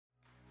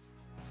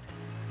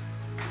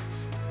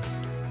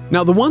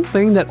Now, the one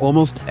thing that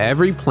almost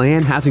every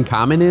plan has in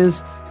common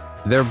is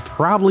they're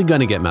probably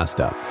going to get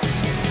messed up.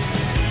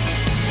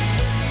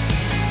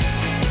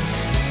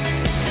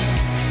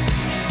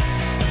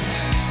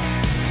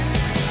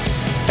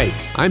 Hey,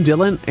 I'm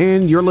Dylan,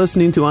 and you're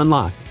listening to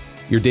Unlocked,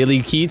 your daily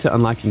key to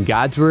unlocking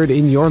God's Word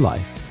in your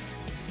life.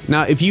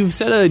 Now, if you've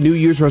set a New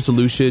Year's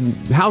resolution,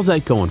 how's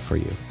that going for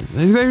you?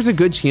 There's a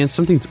good chance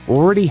something's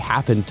already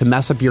happened to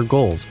mess up your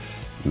goals.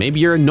 Maybe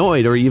you're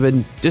annoyed or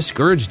even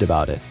discouraged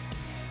about it.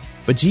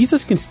 But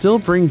Jesus can still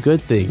bring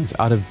good things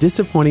out of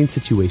disappointing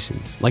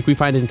situations, like we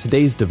find in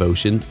today's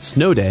devotion,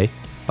 Snow Day,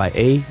 by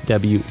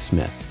A.W.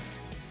 Smith.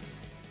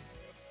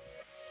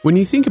 When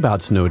you think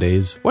about snow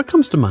days, what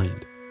comes to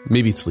mind?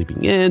 Maybe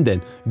sleeping in,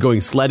 then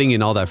going sledding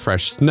in all that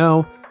fresh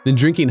snow, then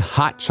drinking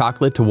hot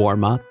chocolate to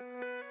warm up.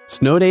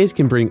 Snow days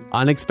can bring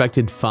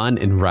unexpected fun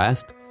and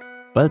rest,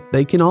 but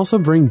they can also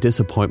bring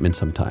disappointment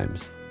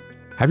sometimes.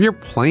 Have your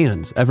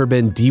plans ever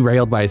been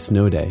derailed by a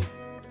snow day?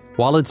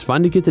 While it's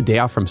fun to get the day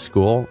off from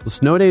school,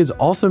 snow days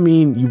also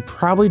mean you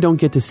probably don't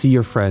get to see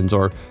your friends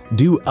or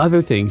do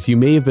other things you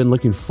may have been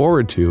looking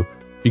forward to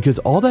because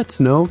all that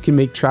snow can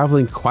make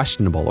traveling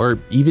questionable or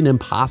even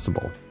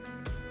impossible.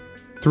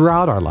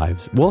 Throughout our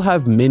lives, we'll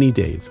have many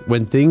days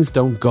when things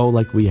don't go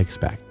like we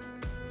expect.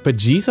 But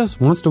Jesus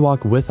wants to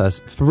walk with us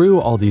through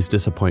all these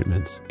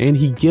disappointments, and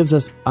He gives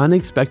us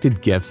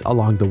unexpected gifts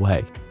along the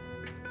way.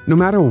 No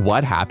matter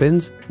what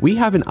happens, we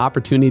have an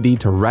opportunity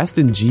to rest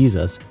in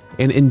Jesus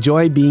and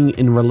enjoy being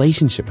in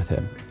relationship with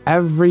Him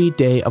every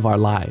day of our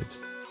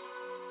lives.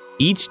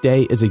 Each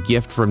day is a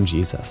gift from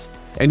Jesus,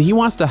 and He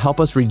wants to help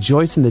us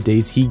rejoice in the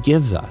days He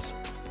gives us.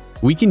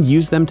 We can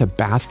use them to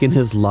bask in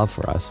His love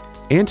for us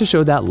and to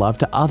show that love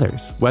to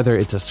others, whether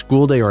it's a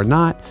school day or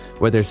not,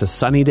 whether it's a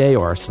sunny day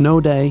or a snow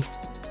day.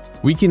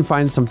 We can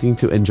find something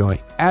to enjoy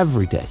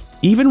every day,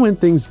 even when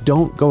things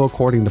don't go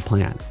according to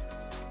plan.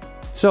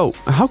 So,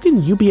 how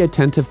can you be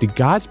attentive to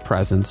God's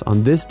presence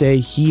on this day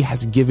He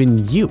has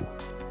given you?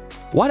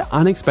 What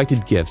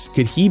unexpected gifts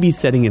could He be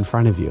setting in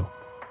front of you?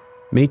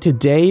 May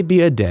today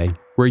be a day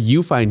where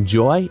you find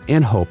joy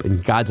and hope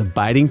in God's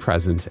abiding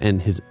presence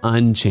and His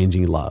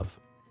unchanging love.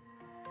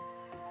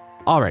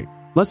 All right,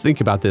 let's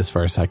think about this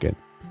for a second.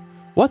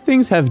 What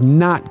things have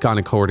not gone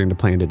according to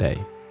plan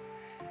today?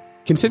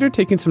 Consider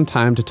taking some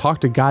time to talk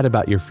to God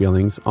about your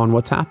feelings on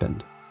what's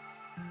happened.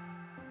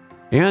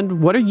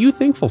 And what are you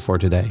thankful for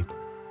today?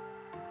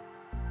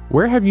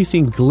 Where have you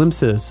seen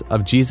glimpses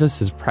of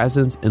Jesus'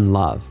 presence and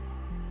love?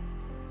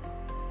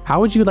 How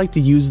would you like to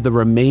use the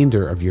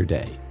remainder of your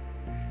day?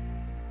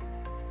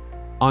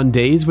 On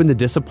days when the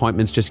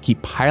disappointments just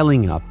keep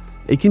piling up,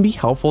 it can be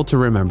helpful to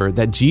remember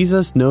that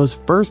Jesus knows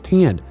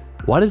firsthand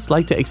what it's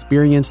like to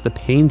experience the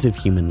pains of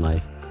human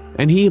life,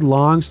 and He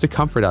longs to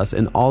comfort us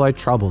in all our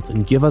troubles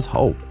and give us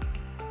hope.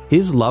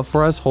 His love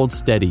for us holds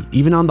steady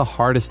even on the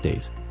hardest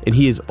days, and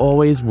He is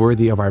always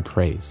worthy of our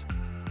praise.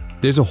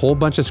 There's a whole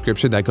bunch of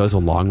scripture that goes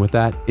along with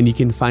that, and you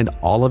can find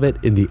all of it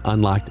in the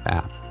Unlocked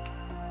app.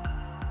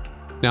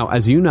 Now,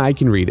 as you and I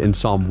can read in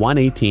Psalm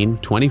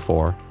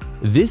 118:24,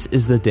 "This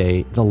is the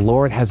day the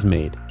Lord has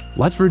made.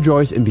 Let's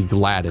rejoice and be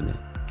glad in it."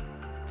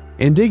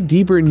 And dig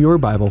deeper in your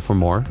Bible for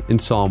more in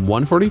Psalm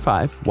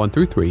 145,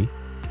 1-3,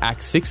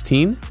 Acts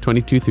 16,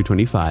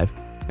 22-25,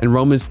 and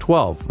Romans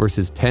 12,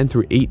 verses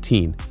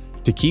 10-18,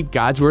 to keep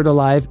God's Word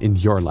alive in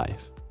your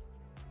life.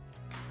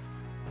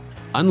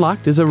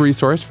 Unlocked is a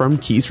resource from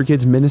Keys for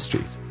Kids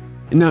Ministries.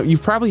 Now,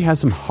 you've probably had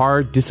some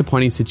hard,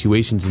 disappointing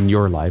situations in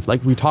your life,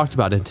 like we talked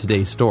about in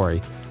today's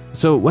story.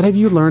 So what have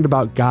you learned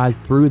about God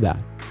through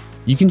that?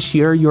 You can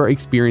share your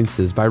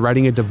experiences by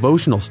writing a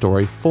devotional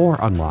story for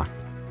Unlocked.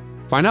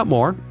 Find out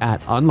more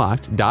at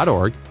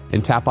unlocked.org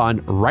and tap on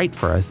Write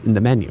for Us in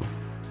the menu.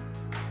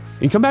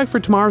 And come back for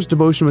tomorrow's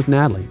devotion with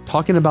Natalie,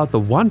 talking about the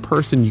one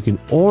person you can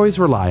always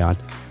rely on,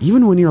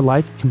 even when your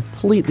life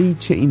completely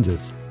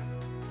changes.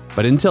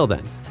 But until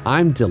then,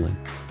 I'm Dylan,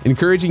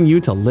 encouraging you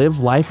to live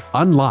life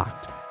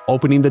unlocked,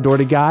 opening the door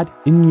to God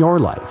in your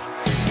life.